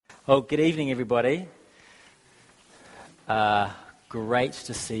Well, good evening, everybody. Great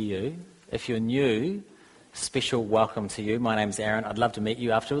to see you. If you're new, special welcome to you. My name's Aaron. I'd love to meet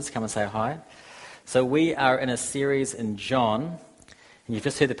you afterwards. Come and say hi. So we are in a series in John, and you've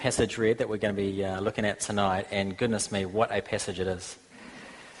just heard the passage read that we're going to be looking at tonight, and goodness me, what a passage it is.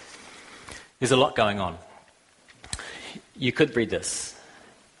 There's a lot going on. You could read this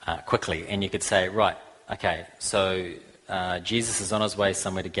quickly, and you could say, right, okay, so Jesus is on his way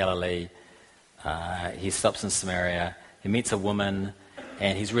somewhere to Galilee. He stops in Samaria. He meets a woman,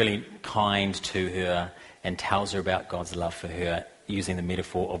 and he's really kind to her and tells her about God's love for her using the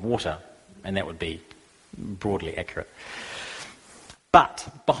metaphor of water. And that would be broadly accurate. But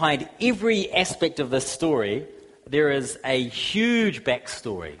behind every aspect of this story, there is a huge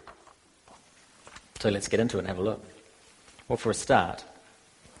backstory. So let's get into it and have a look. Well, for a start,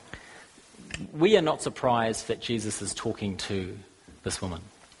 we are not surprised that Jesus is talking to this woman.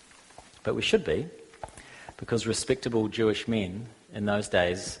 But we should be, because respectable Jewish men in those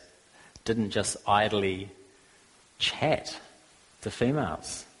days didn't just idly chat to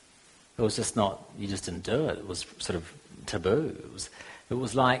females. It was just not, you just didn't do it. It was sort of taboo. It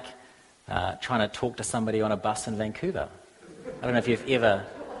was like trying to talk to somebody on a bus in Vancouver. I don't know if you've ever...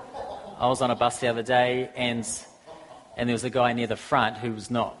 I was on a bus the other day, and there was a guy near the front who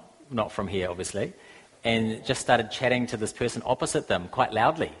was not from here, obviously, and just started chatting to this person opposite them quite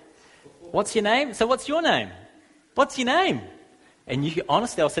loudly. What's your name? So what's your name? What's your name? And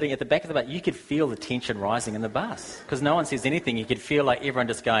honestly, I was sitting at the back of the bus. You could feel the tension rising in the bus because no one says anything. You could feel like everyone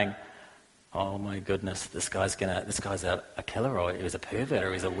just going, "Oh my goodness, this guy's a killer, or he's a pervert,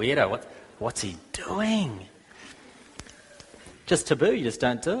 or he's a weirdo. What's he doing?" Just taboo. You just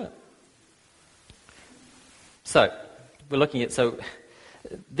don't do it. So we're looking at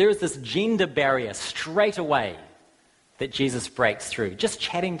there is this gender barrier straight away that Jesus breaks through, just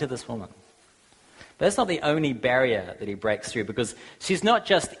chatting to this woman. But that's not the only barrier that he breaks through, because she's not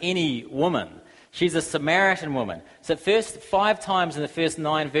just any woman. She's a Samaritan woman. So first 5 times in the first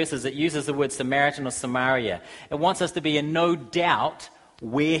 9 verses it uses the word Samaritan or Samaria. It wants us to be in no doubt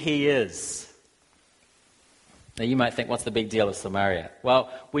where he is. Now you might think, what's the big deal of Samaria?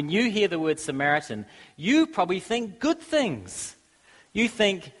 Well, when you hear the word Samaritan, you probably think good things. You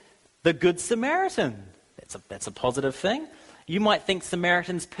think the Good Samaritan. That's a positive thing. You might think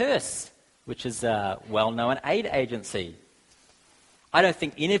Samaritan's Purse, which is a well-known aid agency. I don't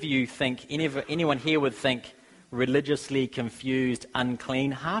think anyone here would think religiously confused,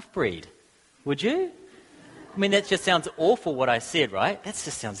 unclean half-breed. Would you? I mean, that just sounds awful what I said, right? That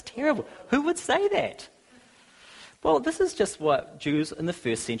just sounds terrible. Who would say that? Well, this is just what Jews in the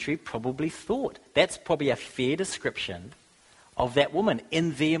first century probably thought. That's probably a fair description of that woman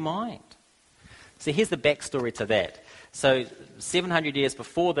in their mind. So here's the backstory to that. So 700 years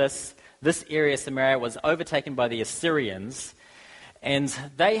before this area, Samaria, was overtaken by the Assyrians, and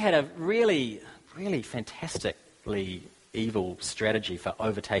they had a really, really fantastically evil strategy for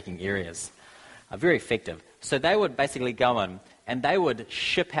overtaking areas. Very effective. So they would basically go in and they would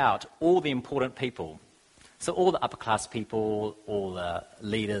ship out all the important people. So all the upper class people, all the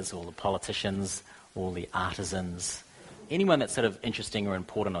leaders, all the politicians, all the artisans, anyone that's sort of interesting or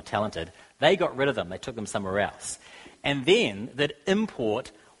important or talented, they got rid of them. They took them somewhere else. And then they'd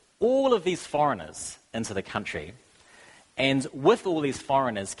import all of these foreigners into the country. And with all these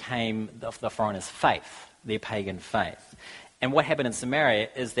foreigners came the foreigners' faith, their pagan faith. And what happened in Samaria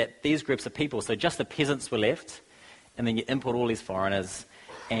is that these groups of people, so just the peasants were left, and then you import all these foreigners,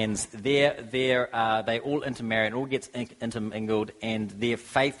 and they all intermarry, and all gets intermingled, and their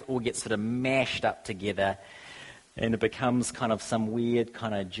faith all gets sort of mashed up together, and it becomes kind of some weird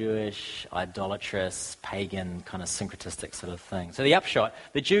kind of Jewish, idolatrous, pagan, kind of syncretistic sort of thing. So the upshot,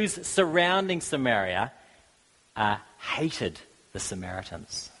 the Jews surrounding Samaria hated the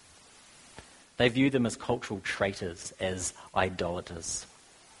Samaritans. They viewed them as cultural traitors, as idolaters.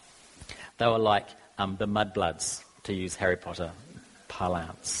 They were like the mudbloods, to use Harry Potter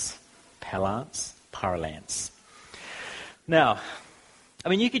parlance. Now, I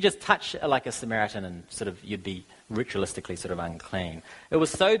mean, you could just touch like a Samaritan and sort of you'd be ritualistically sort of unclean. It was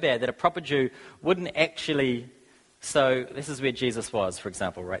so bad that a proper Jew wouldn't actually... So this is where Jesus was, for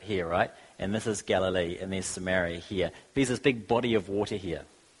example, right here, right? And this is Galilee, and there's Samaria here. There's this big body of water here.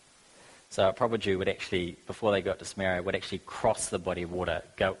 So a proper Jew would actually, before they got to Samaria, would actually cross the body of water,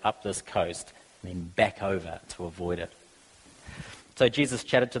 go up this coast, and then back over to avoid it. So Jesus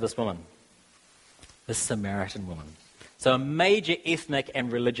chatted to this woman, this Samaritan woman. So a major ethnic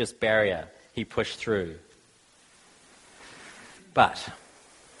and religious barrier he pushed through. But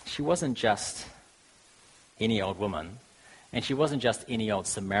she wasn't just any old woman, And she wasn't just any old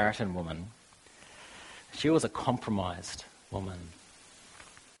Samaritan woman. She was a compromised woman.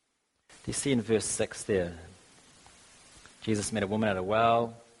 Do you see in verse 6 there? Jesus met a woman at a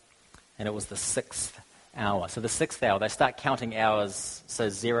well, and it was the 6th hour. So the 6th hour, they start counting hours. So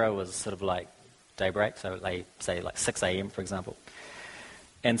 0 was sort of like daybreak, so they say like 6 a.m., for example.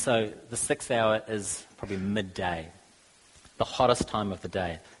 And so the 6th hour is probably midday, the hottest time of the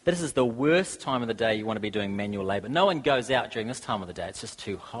day. This is the worst time of the day you want to be doing manual labor. No one goes out during this time of the day. It's just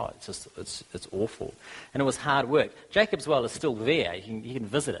too hot. It's awful. And it was hard work. Jacob's well is still there. You can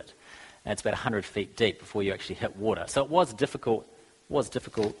visit it. And it's about 100 feet deep before you actually hit water. So it was difficult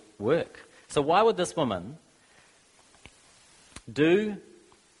work. So why would this woman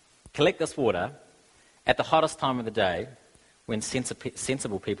collect this water at the hottest time of the day when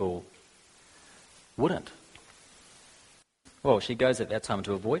sensible people wouldn't? Well, she goes at that time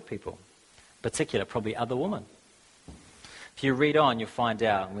to avoid people, in particular probably other women. If you read on, you'll find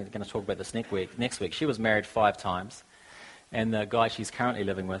out, and we're going to talk about this next week, she was married 5 times, and the guy she's currently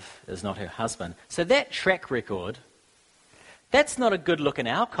living with is not her husband. So that track record, that's not a good look in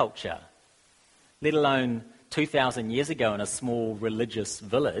our culture, let alone 2,000 years ago in a small religious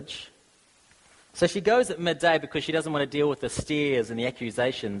village. So she goes at midday because she doesn't want to deal with the stares and the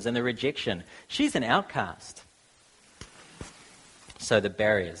accusations and the rejection. She's an outcast. So the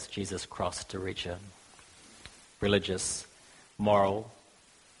barriers Jesus crossed to reach her: religious, moral,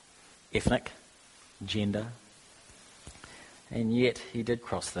 ethnic, gender. And yet he did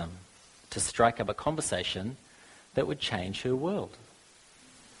cross them to strike up a conversation that would change her world.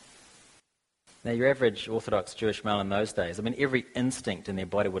 Now, your average Orthodox Jewish male in those days, I mean, every instinct in their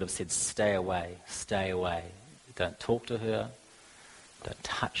body would have said, stay away, stay away. Don't talk to her, don't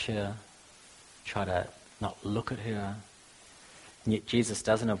touch her, try to not look at her. And yet Jesus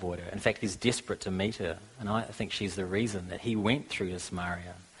doesn't avoid her. In fact, he's desperate to meet her. And I think she's the reason that he went through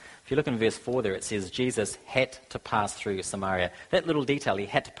Samaria. If you look in verse 4 there, it says Jesus had to pass through Samaria. That little detail, he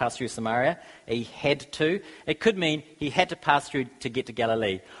had to pass through Samaria, he had to. It could mean he had to pass through to get to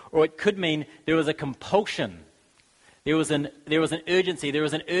Galilee. Or it could mean there was a compulsion. There was an urgency, there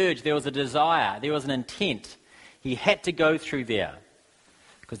was an urge, there was a desire, there was an intent. He had to go through there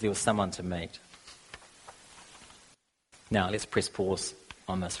because there was someone to meet. Now, let's press pause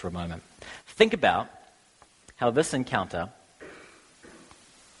on this for a moment. Think about how this encounter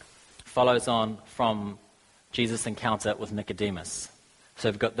follows on from Jesus' encounter with Nicodemus. So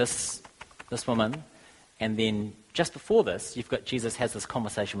we've got this woman, and then just before this, you've got Jesus has this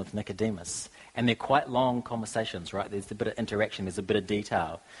conversation with Nicodemus. And they're quite long conversations, right? There's a bit of interaction, there's a bit of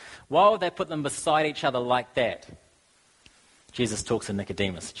detail. Why would they put them beside each other like that? Jesus talks to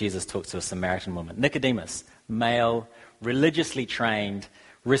Nicodemus. Jesus talks to a Samaritan woman. Nicodemus, male, religiously trained,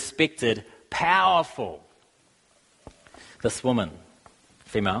 respected, powerful. This woman,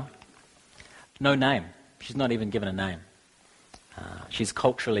 female, no name. She's not even given a name. She's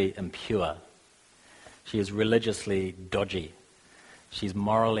culturally impure. She is religiously dodgy. She's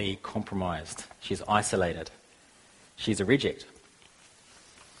morally compromised. She's isolated. She's a reject.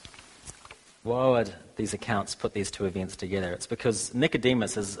 Why would these accounts put these two events together? It's because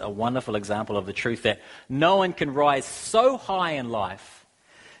Nicodemus is a wonderful example of the truth that no one can rise so high in life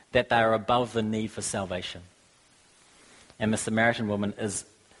that they are above the need for salvation. And the Samaritan woman is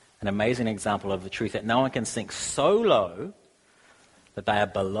an amazing example of the truth that no one can sink so low that they are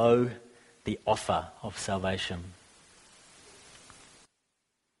below the offer of salvation.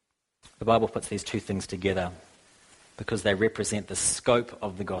 The Bible puts these two things together because they represent the scope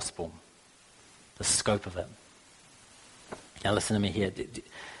of the gospel. The scope of it. Now listen to me here.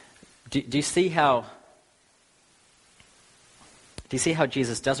 Do you see how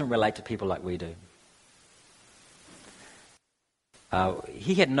Jesus doesn't relate to people like we do?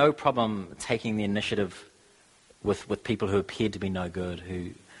 He had no problem taking the initiative with people who appeared to be no good,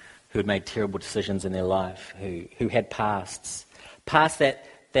 who had made terrible decisions in their life, who had pasts that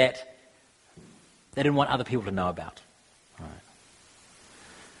they didn't want other people to know about. Right.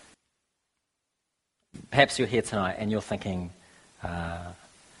 Perhaps you're here tonight and you're thinking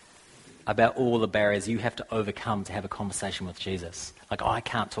about all the barriers you have to overcome to have a conversation with Jesus. Like, I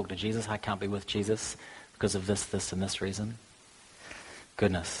can't talk to Jesus, I can't be with Jesus because of this, and this reason.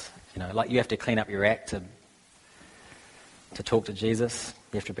 Goodness, like you have to clean up your act to talk to Jesus.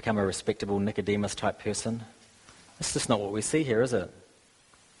 You have to become a respectable Nicodemus type person. That's just not what we see here, is it?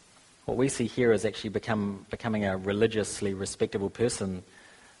 What we see here is actually becoming a religiously respectable person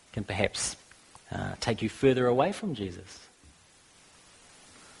can perhaps take you further away from Jesus.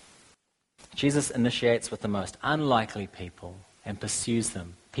 Jesus initiates with the most unlikely people and pursues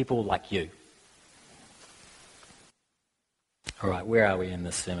them, people like you. All right, where are we in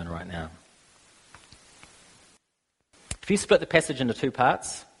this sermon right now? If you split the passage into two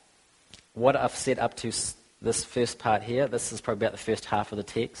parts, what I've set up to this first part here, this is probably about the first half of the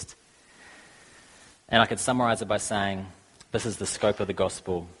text. And I could summarize it by saying, this is the scope of the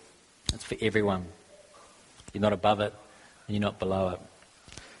gospel. It's for everyone. You're not above it, and you're not below it.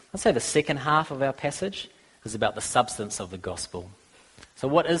 I'd say the second half of our passage is about the substance of the gospel. So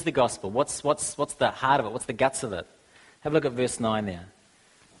what is the gospel? What's the heart of it? What's the guts of it? Have a look at verse 9 there.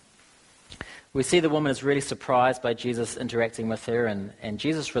 We see the woman is really surprised by Jesus interacting with her, and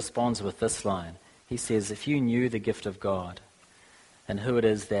Jesus responds with this line. He says, if you knew the gift of God and who it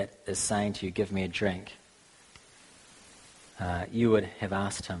is that is saying to you, give me a drink, you would have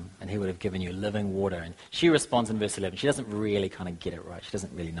asked him, and he would have given you living water. And she responds in verse 11. She doesn't really kind of get it right. She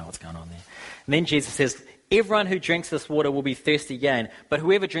doesn't really know what's going on there. And then Jesus says, everyone who drinks this water will be thirsty again, but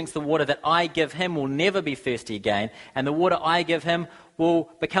whoever drinks the water that I give him will never be thirsty again, and the water I give him will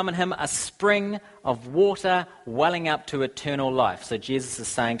become in him a spring of water welling up to eternal life. So Jesus is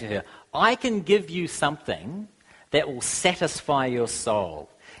saying to her, I can give you something that will satisfy your soul.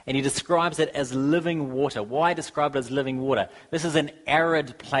 And he describes it as living water. Why describe it as living water? This is an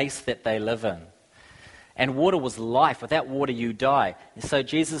arid place that they live in. And water was life. Without water, you die. And so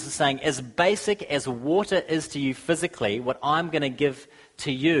Jesus is saying, as basic as water is to you physically, what I'm going to give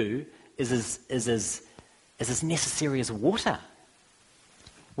to you is as necessary as water.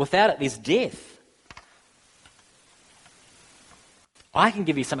 Without it, there's death. I can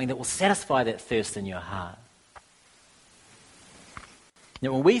give you something that will satisfy that thirst in your heart.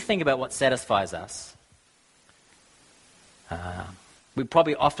 Now, when we think about what satisfies us, we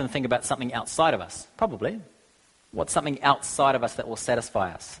probably often think about something outside of us. Probably. What's something outside of us that will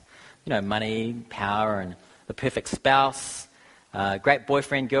satisfy us? You know, money, power, and the perfect spouse, great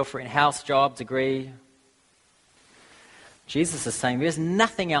boyfriend, girlfriend, house, job, degree. Jesus is saying there's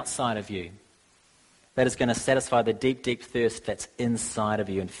nothing outside of you that is going to satisfy the deep, deep thirst that's inside of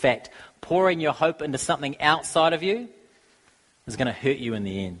you. In fact, pouring your hope into something outside of you is going to hurt you in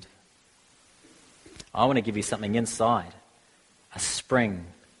the end. I want to give you something inside, a spring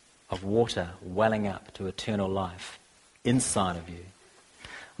of water welling up to eternal life inside of you.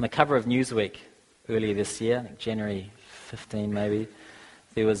 On the cover of Newsweek earlier this year, I think January 15 maybe,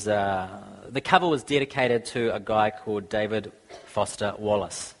 there was the cover was dedicated to a guy called David Foster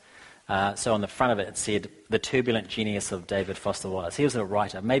Wallace. So on the front of it, it said, the turbulent genius of David Foster Wallace. He was a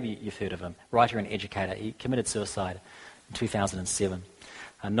writer, maybe you've heard of him, writer and educator. He committed suicide in 2007.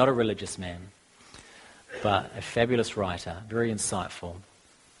 Not a religious man, but a fabulous writer, very insightful.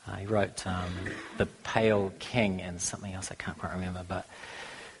 He wrote The Pale King and something else I can't quite remember. But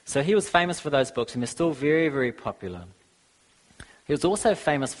so he was famous for those books, and they're still very, very popular. He was also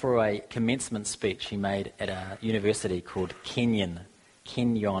famous for a commencement speech he made at a university called Kenyon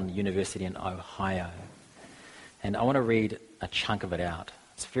University in Ohio. And I want to read a chunk of it out.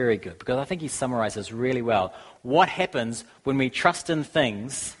 It's very good, because I think he summarizes really well what happens when we trust in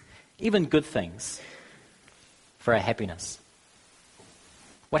things, even good things, for our happiness.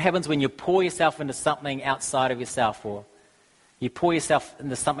 What happens when you pour yourself into something outside of yourself, or you pour yourself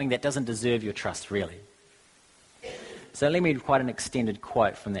into something that doesn't deserve your trust, really. So let me read quite an extended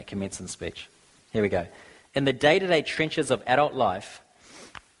quote from that commencement speech. Here we go. In the day-to-day trenches of adult life,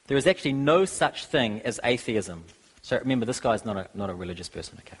 there is actually no such thing as atheism. So remember, this guy's not a religious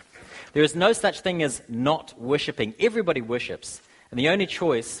person, okay? There is no such thing as not worshipping. Everybody worships. And the only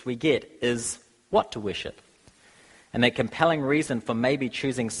choice we get is what to worship. And that compelling reason for maybe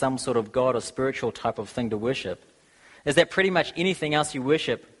choosing some sort of God or spiritual type of thing to worship is that pretty much anything else you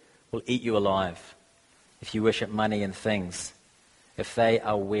worship will eat you alive. If you worship money and things, if they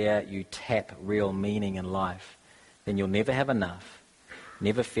are where you tap real meaning in life, then you'll never have enough,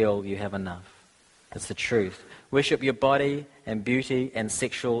 never feel you have enough. It's the truth. Worship your body and beauty and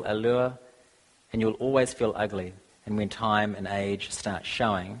sexual allure, and you'll always feel ugly. And when time and age start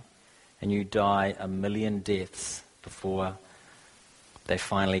showing, and you die a million deaths before they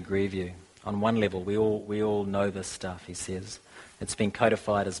finally grieve you. On one level, we all know this stuff, he says. It's been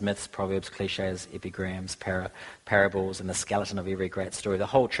codified as myths, proverbs, cliches, epigrams, parables, and the skeleton of every great story. The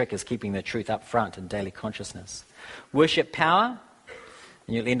whole trick is keeping the truth up front in daily consciousness. Worship power,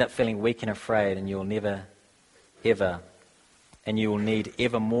 and you'll end up feeling weak and afraid, and you'll never, ever, and you will need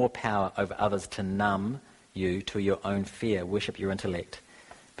ever more power over others to numb you to your own fear. Worship your intellect,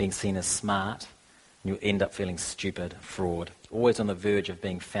 being seen as smart, and you'll end up feeling stupid, fraud, always on the verge of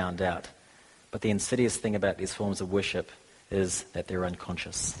being found out. But the insidious thing about these forms of worship is that they're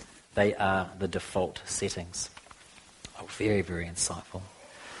unconscious. They are the default settings. Oh, very, very insightful.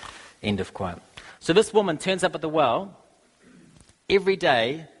 End of quote. So this woman turns up at the well, every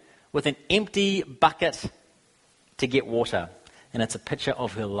day with an empty bucket to get water. And it's a picture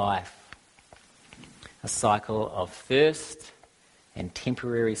of her life. A cycle of thirst and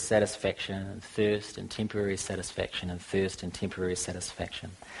temporary satisfaction, and thirst and temporary satisfaction, and thirst and temporary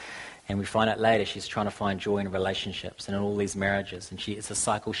satisfaction. And we find out later she's trying to find joy in relationships and in all these marriages. And it's a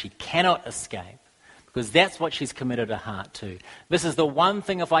cycle she cannot escape, because that's what she's committed her heart to. This is the one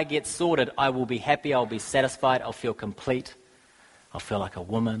thing, if I get sorted, I will be happy, I'll be satisfied, I'll feel complete, I'll feel like a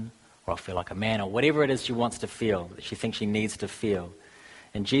woman, or I'll feel like a man, or whatever it is she wants to feel, that she thinks she needs to feel.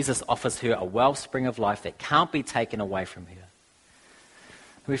 And Jesus offers her a wellspring of life that can't be taken away from her.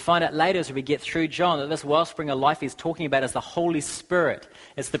 And we find out later as we get through John that this wellspring of life he's talking about is the Holy Spirit.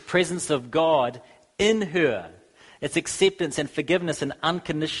 It's the presence of God in her. It's acceptance and forgiveness and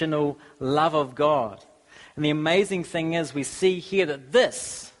unconditional love of God. And the amazing thing is we see here that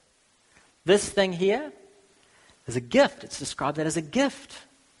this thing here is a gift. It's described that as a gift.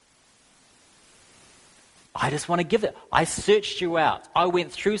 I just want to give it. I searched you out. I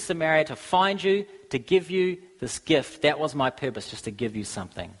went through Samaria to find you, to give you this gift. That was my purpose, just to give you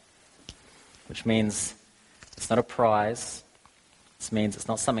something. Which means it's not a prize. This means it's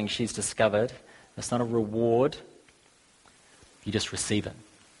not something she's discovered. It's not a reward. You just receive it.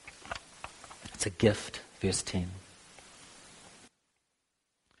 It's a gift, verse 10.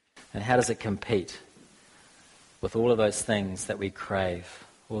 And how does it compete with all of those things that we crave?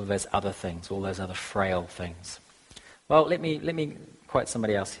 All of those other things, all those other frail things. Well, let me quote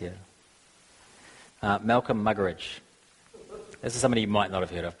somebody else here. Malcolm Muggeridge. This is somebody you might not have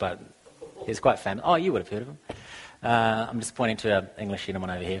heard of, but he's quite famous. Oh, you would have heard of him. I'm just pointing to an English gentleman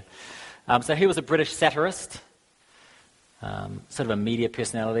over here. So he was a British satirist, sort of a media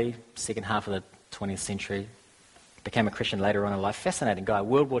personality, second half of the 20th century. Became a Christian later on in life. Fascinating guy.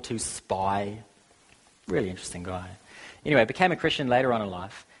 World War II spy. Really interesting guy. Anyway, became a Christian later on in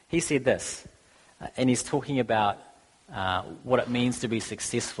life. He said this, and he's talking about what it means to be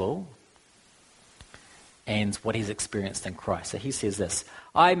successful and what he's experienced in Christ. So he says this,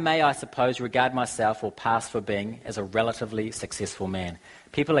 I suppose, regard myself or pass for being as a relatively successful man.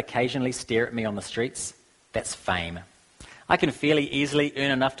 People occasionally stare at me on the streets. That's fame. I can fairly easily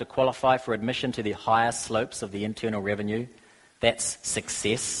earn enough to qualify for admission to the higher slopes of the Internal Revenue. That's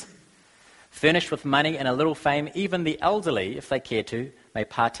success. Furnished with money and a little fame, even the elderly, if they care to, may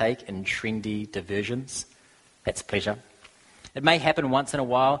partake in trendy diversions. That's pleasure. It may happen once in a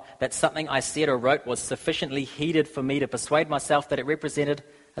while that something I said or wrote was sufficiently heeded for me to persuade myself that it represented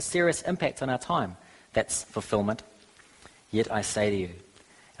a serious impact on our time. That's fulfillment. Yet I say to you,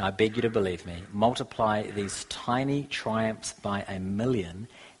 and I beg you to believe me, multiply these tiny triumphs by 1,000,000,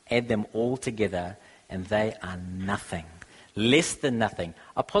 add them all together, and they are nothing. Less than nothing,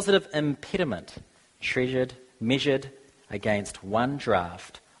 a positive impediment, measured against one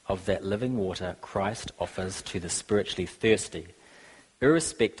draught of that living water Christ offers to the spiritually thirsty,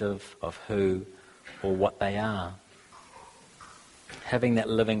 irrespective of who or what they are. Having that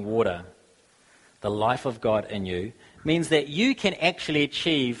living water, the life of God in you, means that you can actually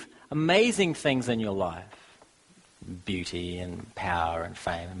achieve amazing things in your life, beauty and power and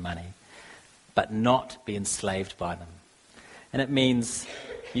fame and money, but not be enslaved by them. And it means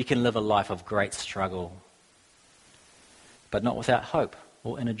you can live a life of great struggle, but not without hope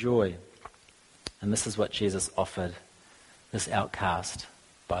or inner joy. And this is what Jesus offered this outcast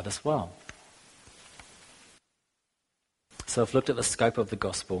by this well. So we've looked at the scope of the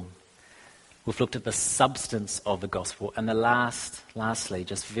gospel. We've looked at the substance of the gospel. And lastly,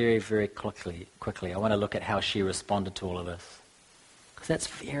 just very, very quickly, I want to look at how she responded to all of this. Because that's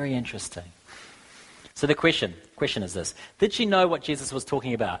very interesting. So the question is this. Did she know what Jesus was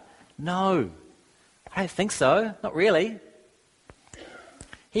talking about? No. I don't think so. Not really.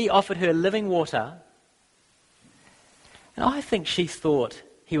 He offered her living water. And I think she thought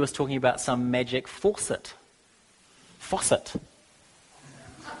he was talking about some magic faucet.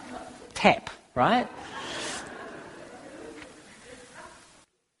 Tap, right?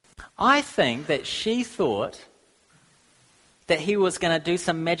 I think that she thought that he was going to do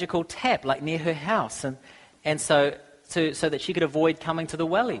some magical tap, like near her house, and so that she could avoid coming to the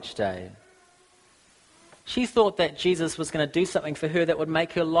well each day. She thought that Jesus was going to do something for her that would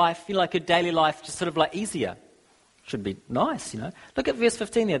make her life, like her daily life, just sort of like easier. Should be nice, Look at verse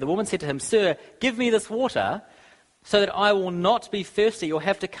 15 there. The woman said to him, "Sir, give me this water so that I will not be thirsty or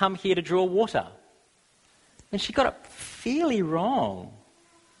have to come here to draw water." And she got it fairly wrong.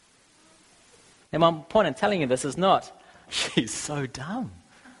 And my point in telling you this is not, she's so dumb,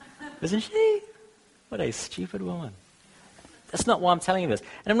 isn't she? What a stupid woman. That's not why I'm telling you this.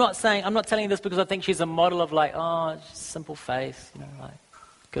 And I'm not telling you this because I think she's a model of like, oh, simple faith, like,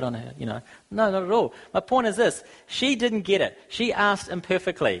 good on her, No, not at all. My point is this. She didn't get it. She asked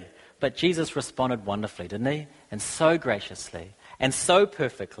imperfectly, but Jesus responded wonderfully, didn't he? And so graciously, and so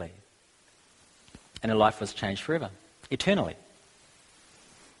perfectly. And her life was changed forever, eternally.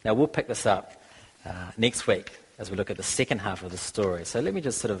 Now, we'll pick this up next week as we look at the second half of the story. So let me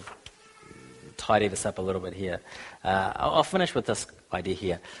just sort of tidy this up a little bit here. I'll finish with this idea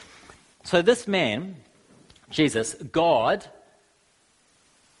here. So this man, Jesus, God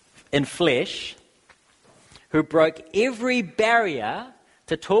in flesh, who broke every barrier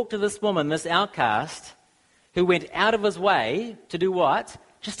to talk to this woman, this outcast, who went out of his way to do what?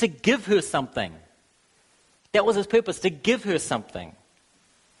 Just to give her something. That was his purpose, to give her something.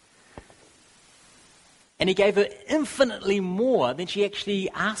 And he gave her infinitely more than she actually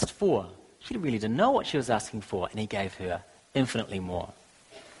asked for. She really didn't know what she was asking for, and he gave her infinitely more.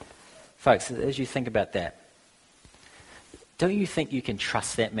 Folks, as you think about that, don't you think you can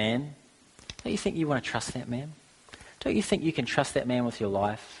trust that man? Don't you think you want to trust that man? Don't you think you can trust that man with your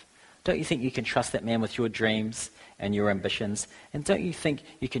life? Don't you think you can trust that man with your dreams and your ambitions? And don't you think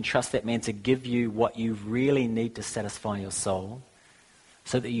you can trust that man to give you what you really need to satisfy your soul?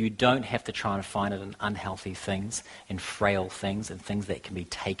 So that you don't have to try and find it in unhealthy things, in frail things, and things that can be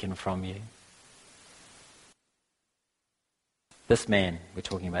taken from you. This man we're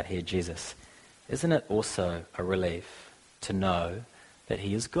talking about here, Jesus, isn't it also a relief to know that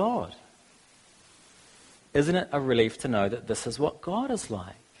he is God? Isn't it a relief to know that this is what God is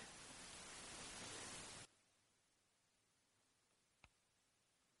like?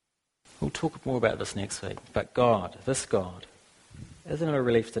 We'll talk more about this next week. But God, this God, isn't it a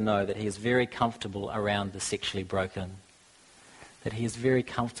relief to know that he is very comfortable around the sexually broken? That he is very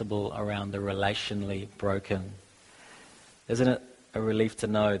comfortable around the relationally broken? Isn't it a relief to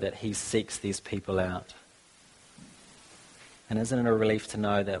know that he seeks these people out? And isn't it a relief to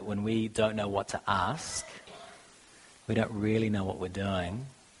know that when we don't know what to ask, we don't really know what we're doing,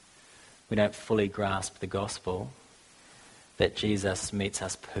 we don't fully grasp the gospel, that Jesus meets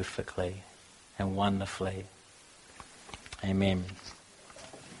us perfectly and wonderfully. Amen.